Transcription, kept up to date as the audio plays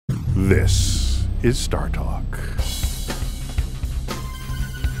This is StarTalk.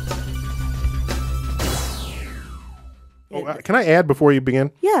 Can I add before you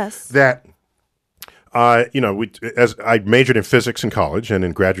begin? Yes. That, as I majored in physics in college and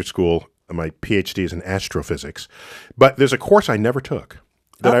in graduate school, my Ph.D. is in astrophysics. But there's a course I never took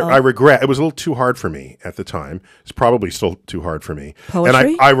that I regret. It was a little too hard for me at the time. It's probably still too hard for me.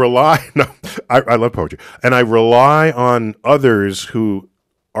 Poetry? And I love poetry. And I rely on others who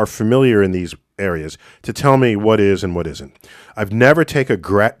are familiar in these areas to tell me what is and what isn't. I've never taken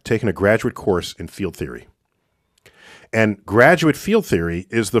a graduate course in field theory. And graduate field theory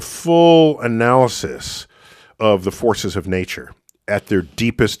is the full analysis of the forces of nature at their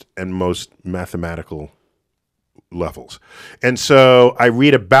deepest and most mathematical levels. And so I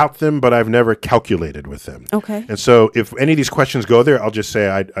read about them, but I've never calculated with them. Okay. And so if any of these questions go there, I'll just say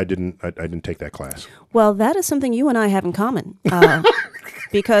I didn't take that class. Well, that is something you and I have in common.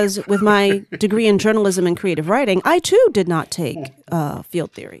 Because with my degree in journalism and creative writing, I too did not take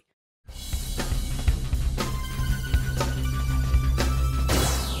field theory.